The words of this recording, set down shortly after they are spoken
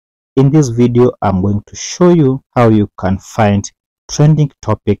In this video, I'm going to show you how you can find trending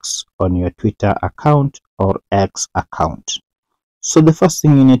topics on your Twitter account or X account. So the first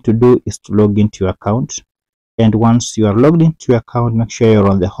thing you need to do is to log into your account. And once you are logged into your account, make sure you're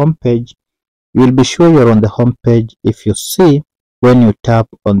on the home page. You will be sure you're on the home page if you see when you tap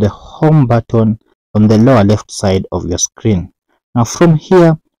on the home button on the lower left side of your screen. Now from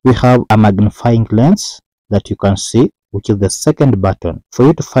here, we have a magnifying lens that you can see, which is the second button. For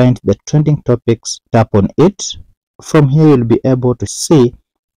you to find the trending topics, tap on it. From here, you'll be able to see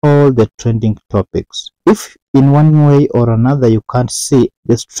all the trending topics. If in one way or another you can't see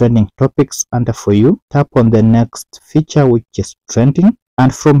these trending topics under for you, tap on the next feature, which is trending.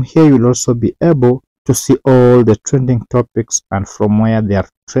 And from here, you'll also be able to see all the trending topics and from where they are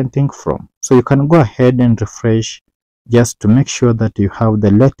trending from. So you can go ahead and refresh just to make sure that you have the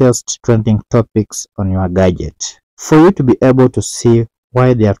latest trending topics on your gadget. For you to be able to see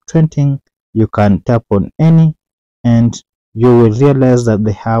why they are trending, you can tap on any and you will realize that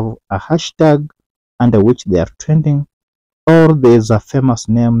they have a hashtag under which they are trending, or there is a famous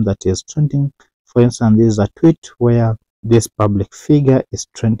name that is trending. For instance, there is a tweet where this public figure is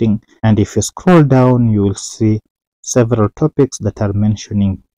trending, and if you scroll down, you will see several topics that are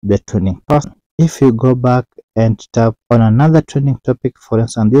mentioning the trending person. If you go back and tap on another trending topic, for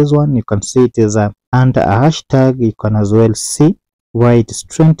instance this one, you can see it is under a hashtag. You can as well see why it is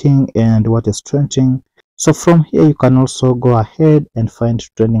trending and what is trending. So from here, you can also go ahead and find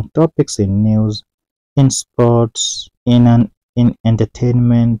trending topics in news, in sports, in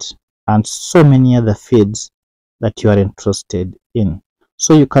entertainment, and so many other feeds that you are interested in.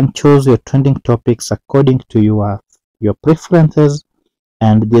 So you can choose your trending topics according to your preferences,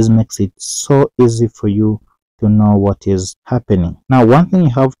 and this makes it so easy for you to know what is happening. Now, one thing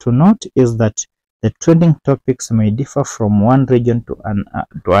you have to note is that the trending topics may differ from one region to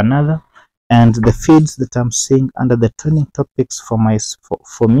another, and the feeds that I'm seeing under the trending topics for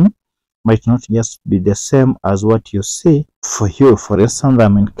me might not just be the same as what you see for you. For instance,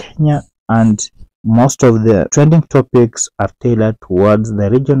 I'm in Kenya, and most of the trending topics are tailored towards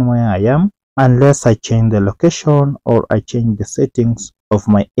the region where I am, unless I change the location or I change the settings of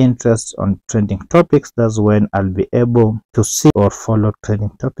my interests on trending topics. That's when I'll be able to see or follow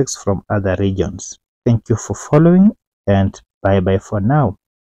trending topics from other regions. Thank you for following, and bye bye for now.